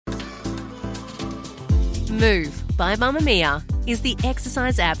Move by Mamamia is the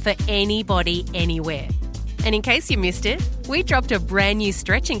exercise app for anybody, anywhere. And in case you missed it, we dropped a brand new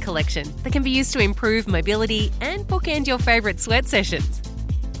stretching collection that can be used to improve mobility and bookend your favourite sweat sessions.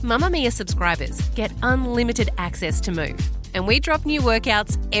 Mamamia subscribers get unlimited access to Move, and we drop new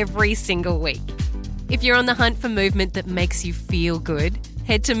workouts every single week. If you're on the hunt for movement that makes you feel good,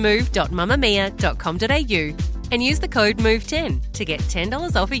 head to move.mamamia.com.au and use the code MOVE10 to get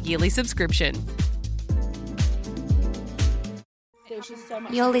 $10 off a yearly subscription.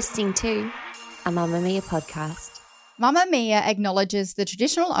 You're listening to a Mamamia podcast. Mamamia acknowledges the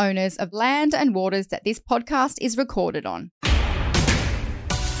traditional owners of land and waters that this podcast is recorded on.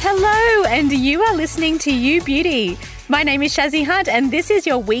 Hello, and you are listening to You Beauty. My name is Shazzy Hunt, and this is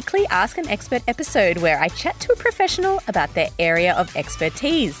your weekly Ask an Expert episode where I chat to a professional about their area of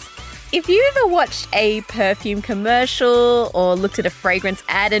expertise. If you've ever watched a perfume commercial or looked at a fragrance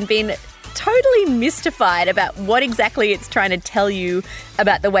ad and been totally mystified about what exactly it's trying to tell you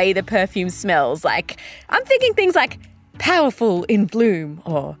about the way the perfume smells, I'm thinking things like powerful in bloom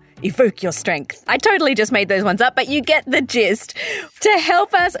or evoke your strength. I totally just made those ones up, but you get the gist. To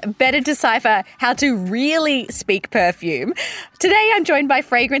help us better decipher how to really speak perfume, today I'm joined by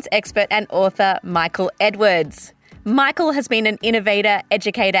fragrance expert and author Michael Edwards. Michael has been an innovator,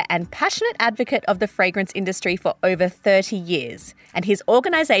 educator, and passionate advocate of the fragrance industry for over 30 years. And his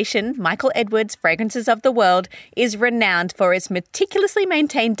organisation, Michael Edwards Fragrances of the World, is renowned for its meticulously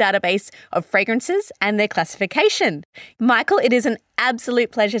maintained database of fragrances and their classification. Michael, it is an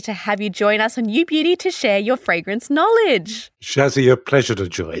absolute pleasure to have you join us on You Beauty to share your fragrance knowledge. Shazzy, a pleasure to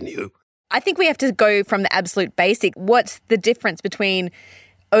join you. I think we have to go from the absolute basic. What's the difference between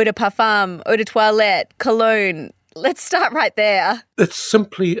eau de parfum, eau de toilette, cologne? Let's start right there. It's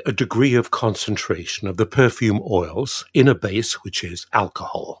simply a degree of concentration of the perfume oils in a base, which is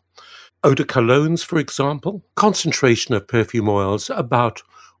alcohol. Eau de colognes, for example, concentration of perfume oils about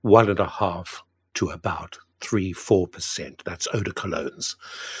 1.5 to about 3-4%. That's eau de colognes.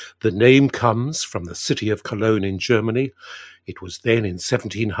 The name comes from the city of Cologne in Germany. It was then in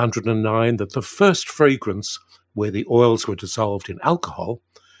 1709 that the first fragrance where the oils were dissolved in alcohol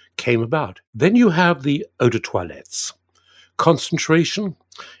came about. Then you have the eau de toilettes. Concentration,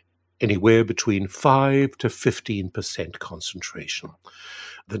 anywhere between 5 to 15% concentration.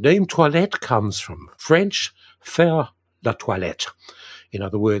 The name toilette comes from French, faire la toilette. In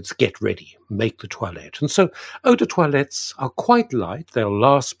other words, get ready, make the toilette. And so eau de toilettes are quite light. They'll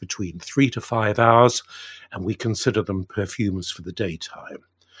last between 3 to 5 hours, and we consider them perfumes for the daytime.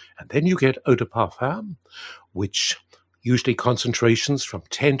 And then you get eau de parfum, which usually concentrations from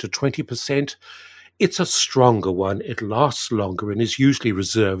 10 to 20%. It's a stronger one. It lasts longer and is usually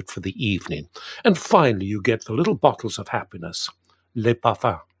reserved for the evening. And finally, you get the little bottles of happiness, les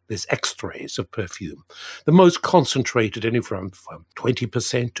parfums. There's extraits of perfume. The most concentrated, anywhere from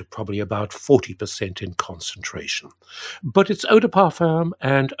 20% to probably about 40% in concentration. But it's eau de parfum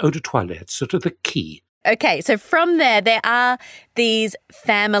and eau de toilette that are the key. Okay, so from there are these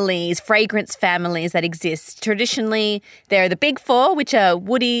families, fragrance families that exist. Traditionally, there are the big four, which are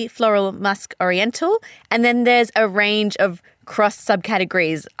woody, floral, musk, oriental, and then there's a range of cross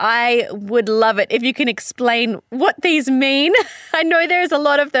subcategories. I would love it if you can explain what these mean. I know there's a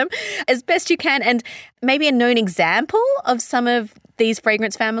lot of them, as best you can, and maybe a known example of some of these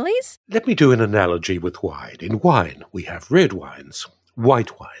fragrance families. Let me do an analogy with wine. In wine, we have red wines,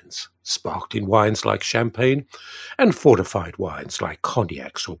 white wines, sparkling wines like champagne, and fortified wines like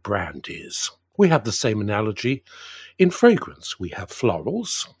cognacs or brandies. We have the same analogy in fragrance. We have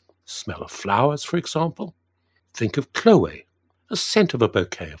florals, smell of flowers, for example. Think of Chloe, a scent of a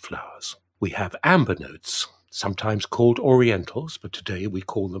bouquet of flowers. We have amber notes, sometimes called orientals, but today we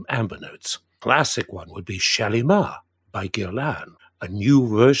call them amber notes. Classic one would be Shalimar by Guerlain. A new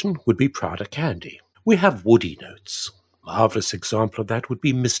version would be Prada Candy. We have woody notes. Marvelous example of that would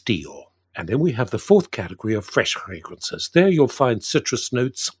be Miss Dior. And then we have the fourth category of fresh fragrances. There you'll find citrus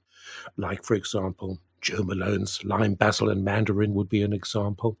notes, like, for example, Jo Malone's lime, basil, and mandarin would be an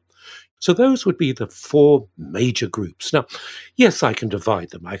example. So those would be the four major groups. Now, yes, I can divide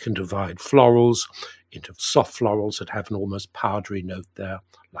them. I can divide florals into soft florals that have an almost powdery note there,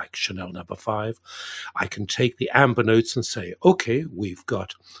 like Chanel No. 5. I can take the amber notes and say, okay, we've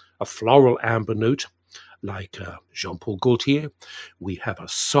got a floral amber note, like Jean-Paul Gaultier. We have a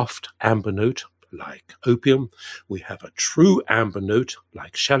soft amber note like Opium. We have a true amber note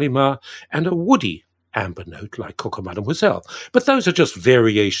like Shalimar, and a woody amber note like Coco Mademoiselle. But those are just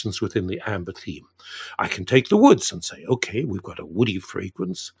variations within the amber theme. I can take the woods and say, okay, we've got a woody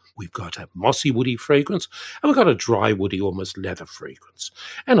fragrance, we've got a mossy woody fragrance, and we've got a dry woody, almost leather fragrance.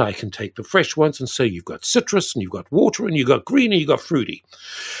 And I can take the fresh ones and say you've got citrus and you've got water and you've got green and you've got fruity.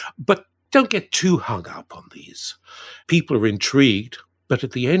 But don't get too hung up on these. People are intrigued, but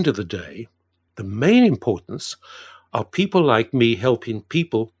at the end of the day, the main importance are people like me helping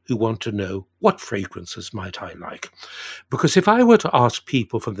people who want to know what fragrances might I like. Because if I were to ask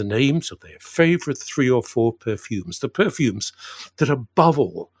people for the names of their favorite 3 or 4 perfumes, the perfumes that above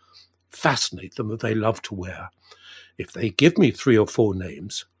all fascinate them, that they love to wear, if they give me 3 or 4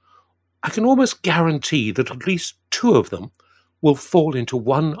 names, I can almost guarantee that at least 2 of them will fall into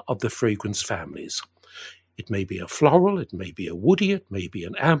one of the fragrance families. It may be a floral, it may be a woody, it may be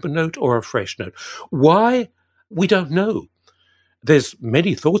an amber note or a fresh note. Why? We don't know. There's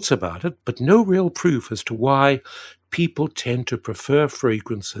many thoughts about it, but no real proof as to why people tend to prefer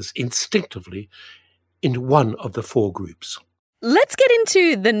fragrances instinctively in one of the 4 groups. Let's get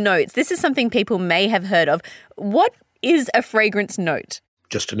into the notes. This is something people may have heard of. What is a fragrance note?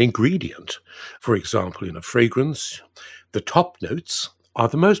 Just an ingredient. For example, in a fragrance, the top notes are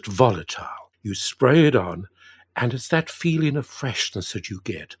the most volatile. You spray it on, and it's that feeling of freshness that you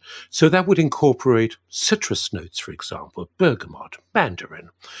get. So that would incorporate citrus notes, for example, bergamot, mandarin.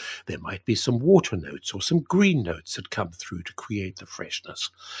 There might be some water notes or some green notes that come through to create the freshness.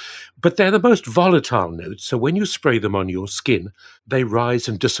 But they're the most volatile notes, so when you spray them on your skin, they rise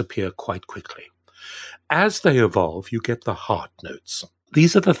and disappear quite quickly. As they evolve, you get the heart notes.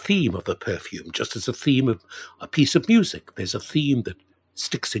 These are the theme of the perfume, just as a theme of a piece of music. There's a theme that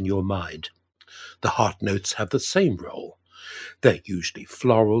sticks in your mind. The heart notes have the same role. They're usually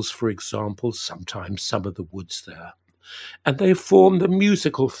florals, for example, sometimes some of the woods there. And they form the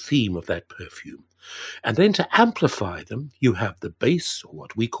musical theme of that perfume. And then to amplify them, you have the base, or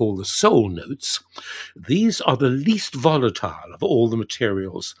what we call the soul notes. These are the least volatile of all the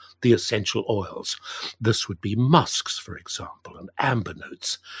materials, the essential oils. This would be musks, for example, and amber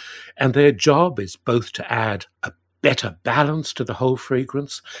notes. And their job is both to add a better balance to the whole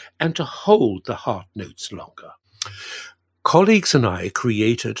fragrance and to hold the heart notes longer. Colleagues and I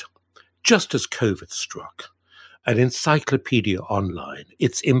created, just as COVID struck, an encyclopedia online.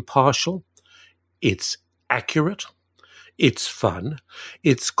 It's impartial, it's accurate, it's fun.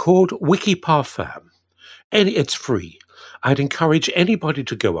 It's called Wiki Parfum, and it's free. I'd encourage anybody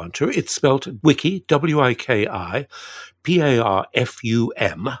to go onto it. It's spelled Wiki, W-I-K-I,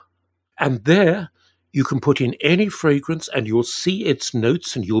 P-A-R-F-U-M, and there you can put in any fragrance and you'll see its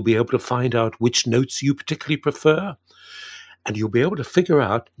notes and you'll be able to find out which notes you particularly prefer. And you'll be able to figure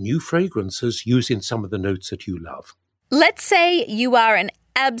out new fragrances using some of the notes that you love. Let's say you are an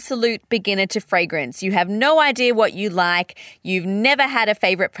absolute beginner to fragrance. You have no idea what you like. You've never had a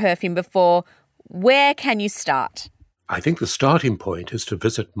favourite perfume before. Where can you start? I think the starting point is to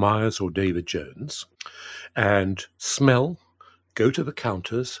visit Myers or David Jones and smell, go to the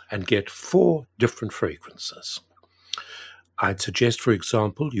counters and get 4 different fragrances. I'd suggest, for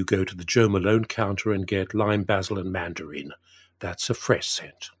example, you go to the Jo Malone counter and get lime, basil and mandarin. That's a fresh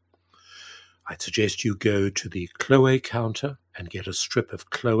scent. I'd suggest you go to the Chloe counter and get a strip of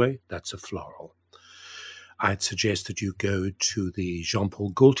Chloe. That's a floral. I'd suggest that you go to the Jean Paul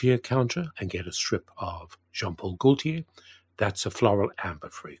Gaultier counter and get a strip of Jean Paul Gaultier. That's a floral amber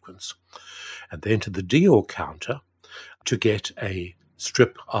fragrance. And then to the Dior counter to get a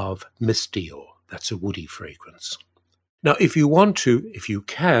strip of Miss Dior. That's a woody fragrance. Now, if you want to, if you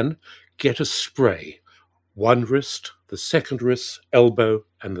can, get a spray. 1 wrist, the second wrist, elbow,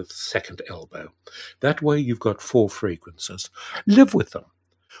 and the second elbow. That way you've got 4 fragrances. Live with them.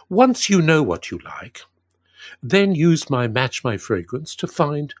 Once you know what you like, then use my Match My Fragrance to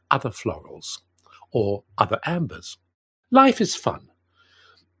find other florals or other ambers. Life is fun.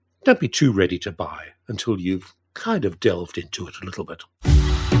 Don't be too ready to buy until you've kind of delved into it a little bit.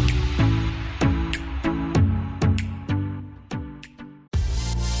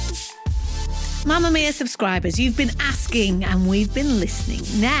 Mamamia subscribers, you've been asking and we've been listening.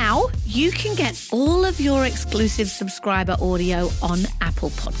 Now you can get all of your exclusive subscriber audio on Apple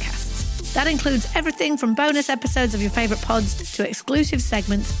Podcasts. That includes everything from bonus episodes of your favourite pods to exclusive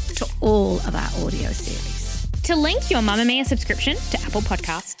segments to all of our audio series. To link your Mamamia subscription to Apple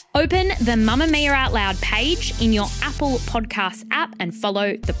Podcasts, open the Mamamia Out Loud page in your Apple Podcasts app and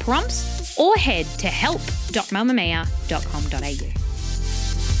follow the prompts, or head to help.mamamia.com.au.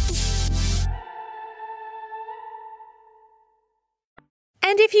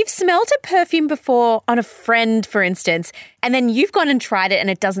 And if you've smelled a perfume before on a friend, for instance, and then you've gone and tried it and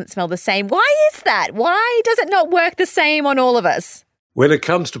it doesn't smell the same, why is that? Why does it not work the same on all of us? When it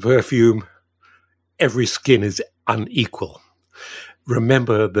comes to perfume, every skin is unequal.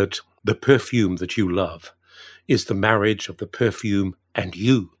 Remember that the perfume that you love is the marriage of the perfume and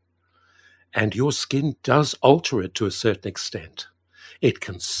you. And your skin does alter it to a certain extent. It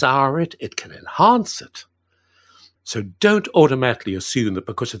can sour it, it can enhance it. So don't automatically assume that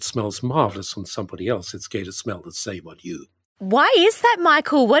because it smells marvellous on somebody else, it's going to smell the same on you. Why is that,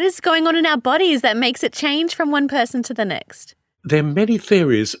 Michael? What is going on in our bodies that makes it change from one person to the next? There are many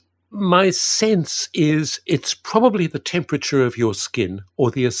theories. My sense is it's probably the temperature of your skin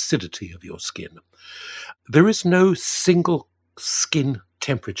or the acidity of your skin. There is no single skin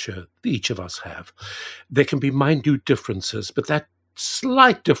temperature that each of us have. There can be minute differences, but that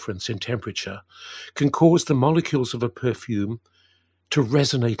slight difference in temperature can cause the molecules of a perfume to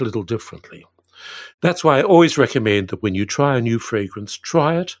resonate a little differently. That's why I always recommend that when you try a new fragrance,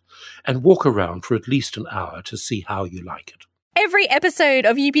 try it and walk around for at least an hour to see how you like it. Every episode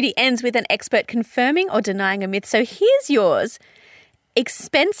of You Beauty ends with an expert confirming or denying a myth, so here's yours.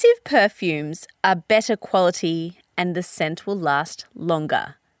 Expensive perfumes are better quality and the scent will last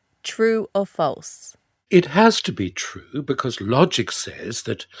longer. True or false? It has to be true because logic says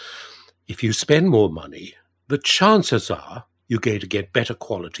that if you spend more money, the chances are you're going to get better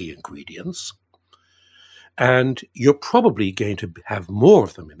quality ingredients and you're probably going to have more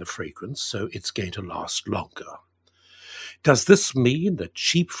of them in the fragrance, so it's going to last longer. Does this mean that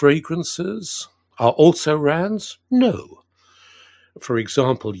cheap fragrances are also rands? No. For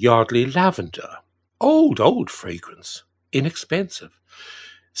example, Yardley Lavender, old fragrance, inexpensive.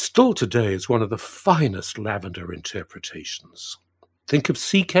 Still today is one of the finest lavender interpretations. Think of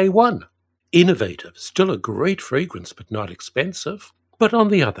CK1, innovative, still a great fragrance but not expensive. But on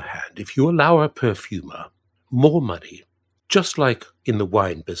the other hand, if you allow a perfumer more money, just like in the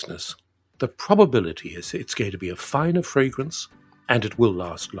wine business, the probability is it's going to be a finer fragrance and it will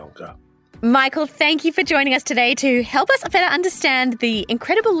last longer. Michael, thank you for joining us today to help us better understand the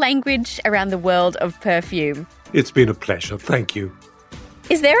incredible language around the world of perfume. It's been a pleasure. Thank you.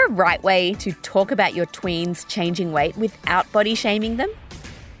 Is there a right way to talk about your tweens changing weight without body shaming them?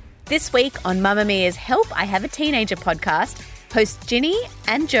 This week on Mamma Mia's Help, I Have a Teenager podcast, hosts Ginny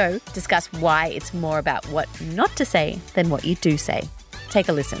and Joe discuss why it's more about what not to say than what you do say. Take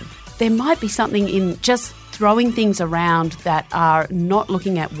a listen. There might be something in just throwing things around that are not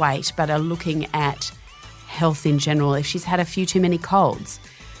looking at weight but are looking at health in general. If she's had a few too many colds,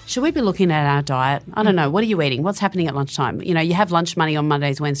 should we be looking at our diet? I don't know. What are you eating? What's happening at lunchtime? You know, you have lunch money on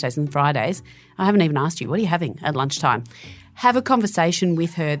Mondays, Wednesdays and Fridays. I haven't even asked you, what are you having at lunchtime? Have a conversation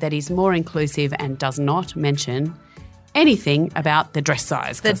with her that is more inclusive and does not mention anything about the dress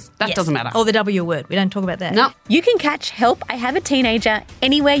size, because that doesn't matter. Or the W word. We don't talk about that. No. You can catch Help, I Have a Teenager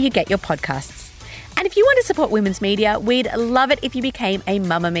anywhere you get your podcasts. And if you want to support women's media, we'd love it if you became a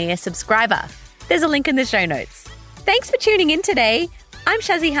Mamma Mia subscriber. There's a link in the show notes. Thanks for tuning in today. I'm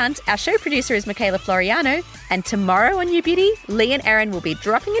Shazzy Hunt, our show producer is Michaela Floriano, and tomorrow on You Beauty, Lee and Erin will be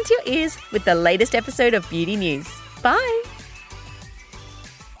dropping into your ears with the latest episode of Beauty News. Bye!